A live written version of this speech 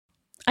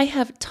I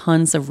have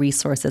tons of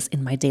resources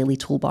in my daily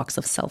toolbox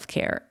of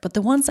self-care, but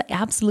the ones I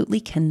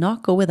absolutely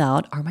cannot go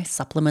without are my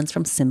supplements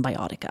from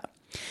Symbiotica.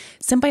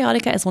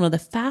 Symbiotica is one of the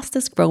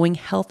fastest growing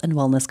health and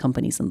wellness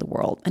companies in the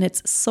world, and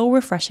it's so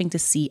refreshing to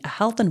see a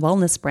health and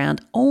wellness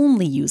brand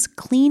only use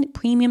clean,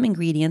 premium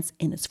ingredients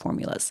in its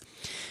formulas.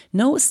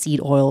 No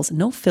seed oils,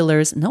 no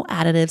fillers, no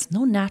additives,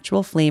 no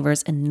natural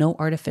flavors, and no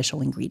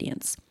artificial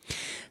ingredients.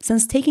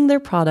 Since taking their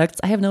products,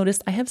 I have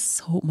noticed I have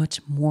so much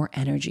more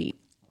energy.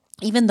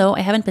 Even though I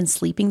haven't been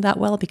sleeping that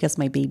well because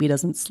my baby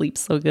doesn't sleep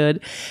so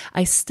good,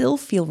 I still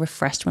feel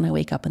refreshed when I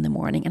wake up in the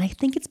morning. And I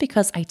think it's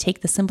because I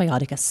take the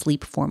Symbiotica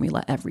sleep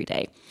formula every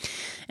day.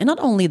 And not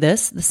only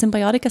this, the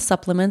Symbiotica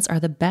supplements are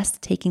the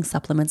best taking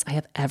supplements I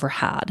have ever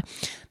had.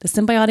 The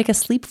Symbiotica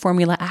sleep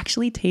formula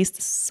actually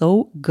tastes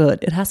so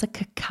good. It has a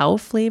cacao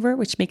flavor,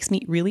 which makes me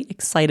really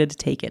excited to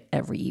take it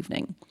every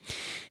evening.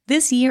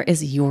 This year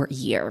is your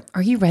year.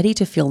 Are you ready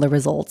to feel the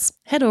results?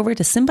 Head over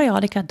to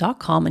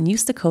Symbiotica.com and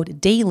use the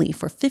code DAILY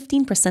for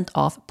 15%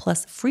 off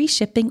plus free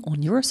shipping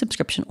on your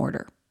subscription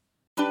order.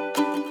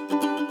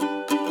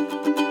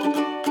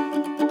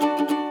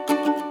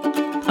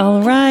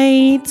 All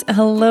right.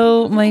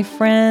 Hello, my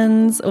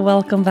friends.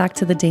 Welcome back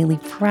to the Daily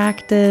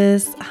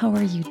Practice. How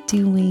are you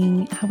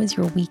doing? How was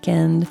your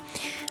weekend?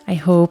 I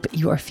hope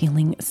you are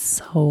feeling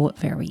so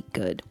very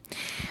good.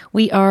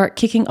 We are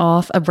kicking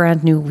off a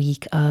brand new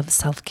week of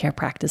self-care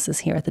practices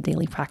here at the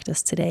Daily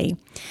Practice today.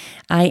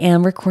 I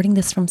am recording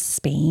this from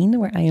Spain,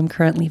 where I am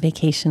currently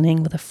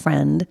vacationing with a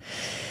friend.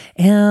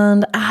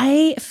 And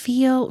I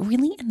feel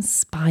really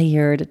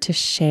inspired to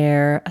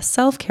share a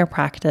self-care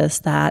practice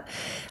that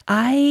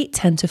I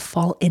tend to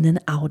fall in and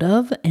out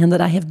of, and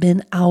that I have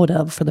been out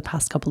of for the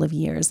past couple of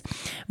years,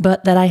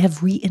 but that I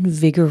have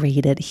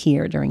reinvigorated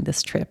here during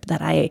this trip,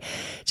 that I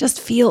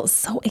just feel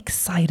so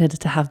excited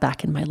to have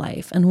back in my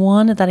life, and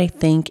one that I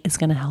think is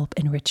going to help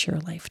enrich your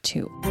life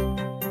too.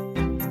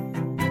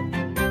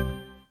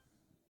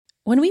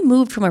 When we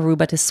moved from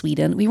Aruba to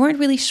Sweden, we weren't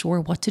really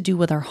sure what to do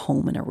with our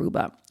home in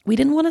Aruba. We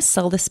didn't want to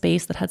sell the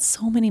space that had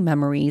so many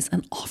memories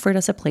and offered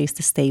us a place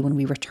to stay when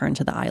we returned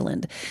to the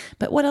island.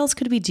 But what else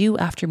could we do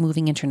after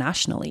moving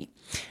internationally?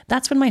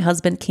 That's when my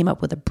husband came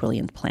up with a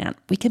brilliant plan.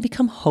 We can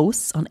become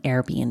hosts on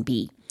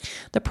Airbnb.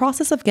 The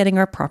process of getting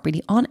our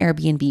property on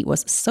Airbnb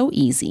was so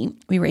easy.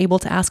 We were able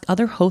to ask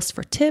other hosts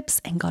for tips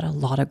and got a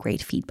lot of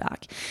great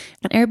feedback.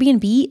 And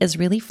Airbnb is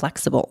really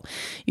flexible.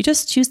 You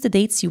just choose the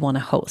dates you want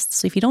to host.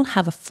 So if you don't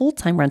have a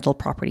full-time rental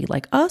property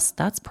like us,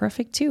 that's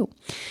perfect too.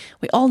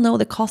 We all know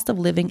the cost of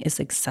living is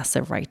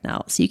excessive right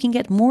now, so you can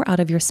get more out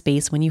of your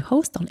space when you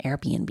host on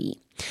Airbnb.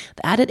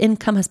 The added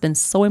income has been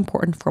so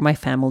important for my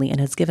family and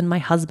has given my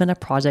husband a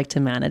project to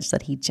manage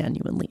that he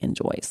genuinely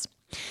enjoys.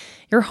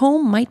 Your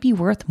home might be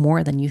worth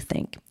more than you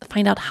think.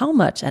 Find out how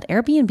much at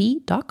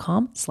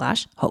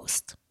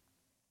airbnb.com/host.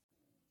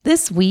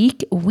 This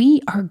week,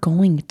 we are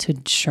going to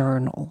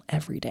journal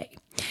every day.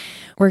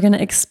 We're going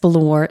to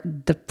explore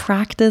the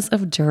practice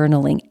of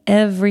journaling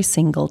every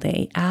single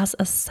day as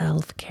a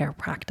self-care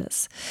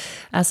practice,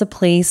 as a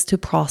place to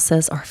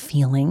process our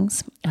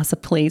feelings, as a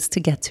place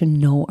to get to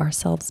know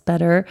ourselves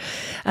better,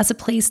 as a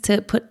place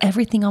to put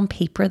everything on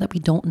paper that we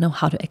don't know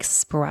how to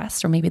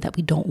express, or maybe that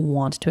we don't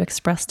want to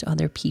express to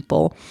other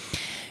people.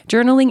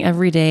 Journaling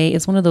every day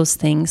is one of those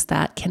things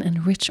that can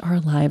enrich our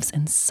lives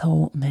in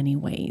so many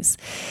ways.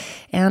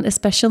 And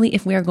especially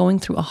if we are going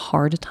through a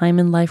hard time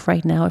in life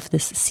right now, if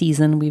this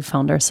season we've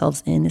found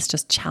ourselves in is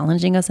just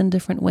challenging us in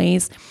different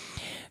ways,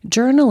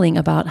 journaling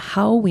about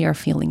how we are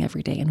feeling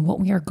every day and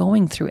what we are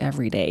going through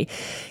every day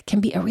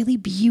can be a really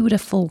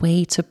beautiful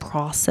way to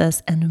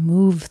process and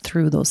move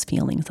through those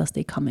feelings as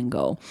they come and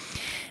go.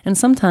 And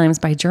sometimes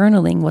by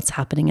journaling what's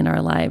happening in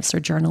our lives, or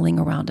journaling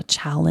around a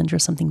challenge or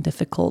something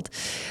difficult,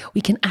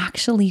 we can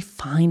actually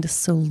find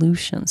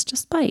solutions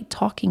just by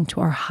talking to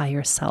our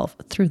higher self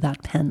through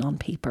that pen on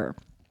paper.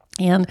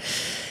 And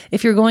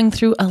if you're going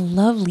through a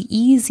lovely,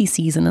 easy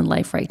season in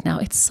life right now,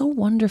 it's so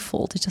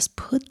wonderful to just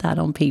put that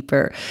on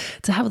paper,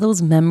 to have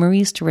those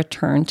memories to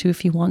return to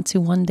if you want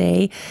to one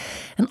day.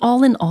 And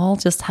all in all,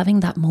 just having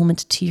that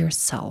moment to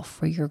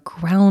yourself where you're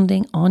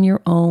grounding on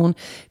your own,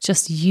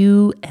 just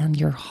you and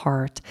your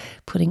heart,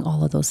 putting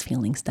all of those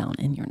feelings down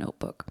in your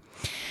notebook.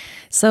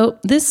 So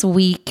this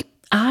week,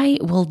 I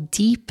will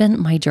deepen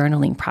my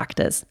journaling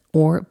practice,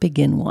 or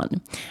begin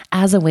one,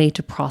 as a way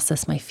to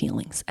process my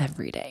feelings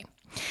every day.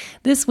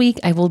 This week,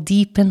 I will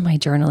deepen my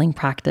journaling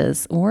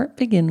practice, or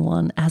begin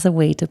one, as a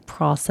way to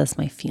process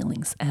my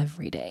feelings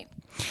every day.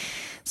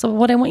 So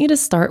what I want you to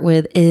start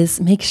with is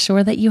make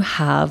sure that you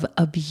have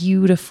a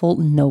beautiful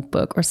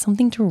notebook or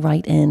something to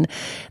write in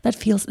that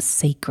feels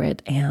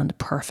sacred and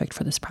perfect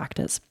for this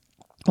practice.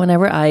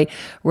 Whenever I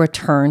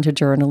return to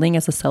journaling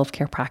as a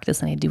self-care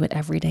practice, and I do it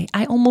every day,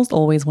 I almost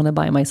always want to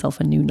buy myself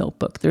a new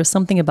notebook. There's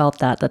something about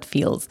that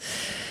feels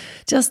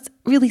just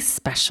really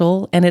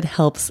special, and it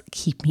helps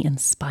keep me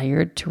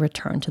inspired to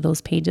return to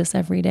those pages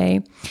every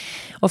day.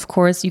 Of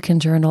course, you can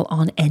journal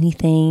on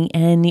anything,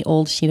 any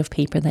old sheet of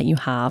paper that you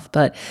have,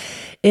 but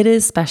it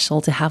is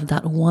special to have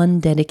that one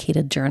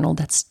dedicated journal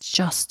that's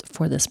just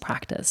for this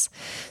practice.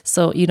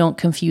 So you don't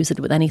confuse it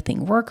with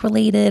anything work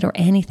related or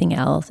anything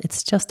else.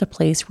 It's just a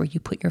place where you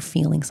put your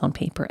feelings on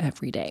paper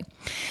every day.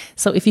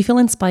 So if you feel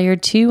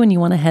inspired too and you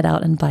want to head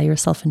out and buy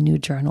yourself a new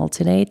journal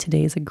today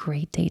is a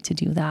great day to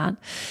do that.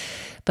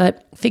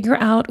 But figure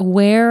out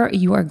where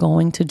you are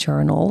going to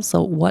journal,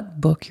 so what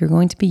book you're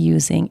going to be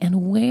using,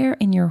 and where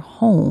in your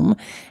home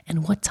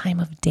and what time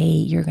of day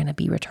you're going to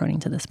be returning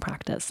to this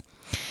practice.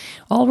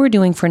 All we're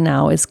doing for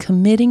now is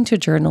committing to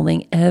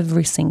journaling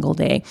every single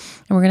day,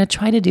 and we're going to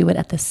try to do it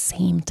at the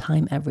same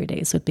time every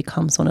day, so it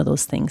becomes one of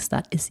those things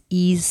that is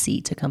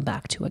easy to come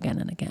back to again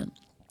and again.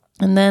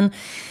 And then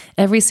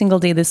every single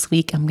day this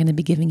week, I'm going to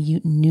be giving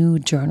you new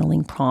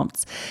journaling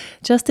prompts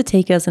just to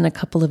take us in a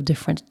couple of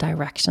different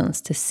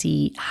directions to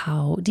see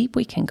how deep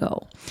we can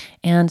go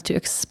and to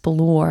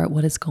explore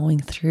what is going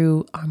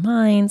through our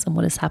minds and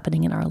what is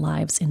happening in our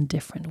lives in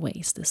different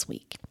ways this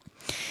week.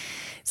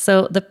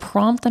 So the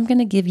prompt I'm going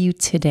to give you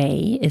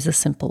today is a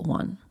simple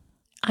one.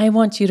 I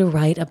want you to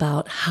write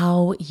about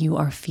how you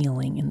are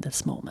feeling in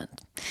this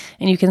moment.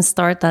 And you can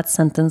start that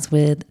sentence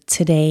with,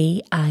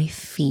 today I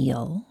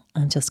feel,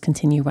 and just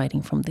continue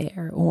writing from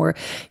there. Or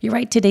you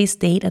write today's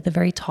date at the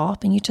very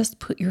top and you just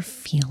put your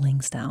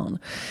feelings down.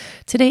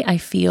 Today I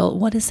feel,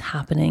 what is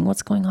happening?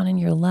 What's going on in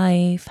your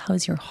life?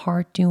 How's your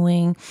heart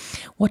doing?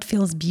 What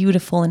feels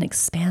beautiful and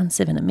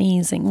expansive and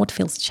amazing? What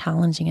feels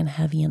challenging and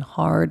heavy and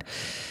hard?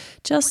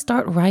 Just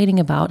start writing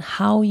about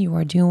how you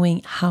are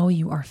doing, how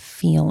you are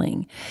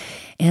feeling.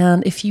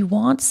 And if you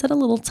want, set a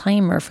little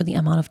timer for the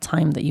amount of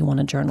time that you want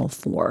to journal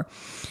for,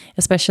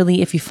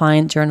 especially if you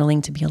find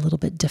journaling to be a little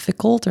bit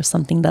difficult or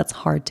something that's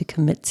hard to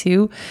commit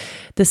to.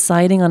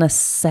 Deciding on a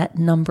set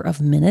number of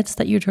minutes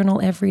that you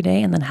journal every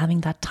day and then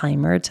having that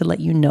timer to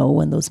let you know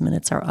when those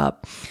minutes are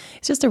up.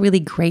 It's just a really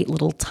great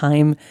little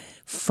time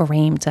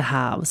frame to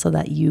have so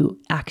that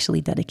you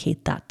actually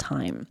dedicate that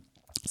time.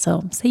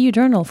 So say you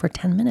journal for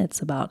 10 minutes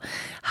about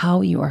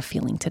how you are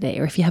feeling today,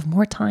 or if you have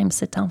more time,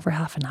 sit down for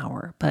half an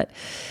hour, but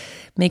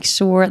make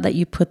sure that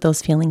you put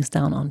those feelings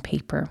down on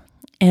paper.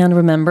 And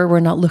remember, we're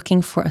not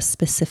looking for a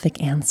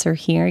specific answer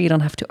here. You don't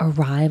have to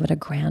arrive at a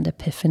grand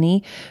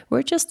epiphany.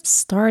 We're just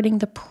starting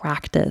the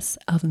practice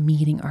of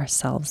meeting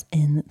ourselves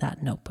in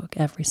that notebook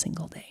every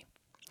single day.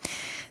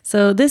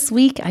 So this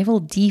week, I will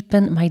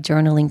deepen my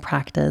journaling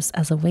practice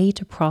as a way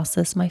to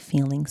process my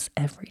feelings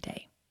every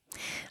day.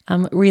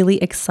 I'm really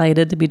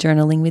excited to be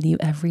journaling with you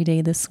every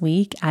day this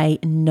week. I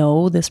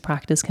know this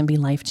practice can be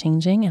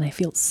life-changing, and I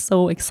feel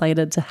so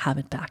excited to have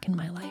it back in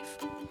my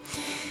life.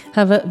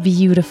 Have a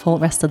beautiful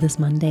rest of this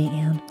Monday,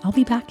 and I'll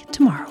be back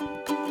tomorrow.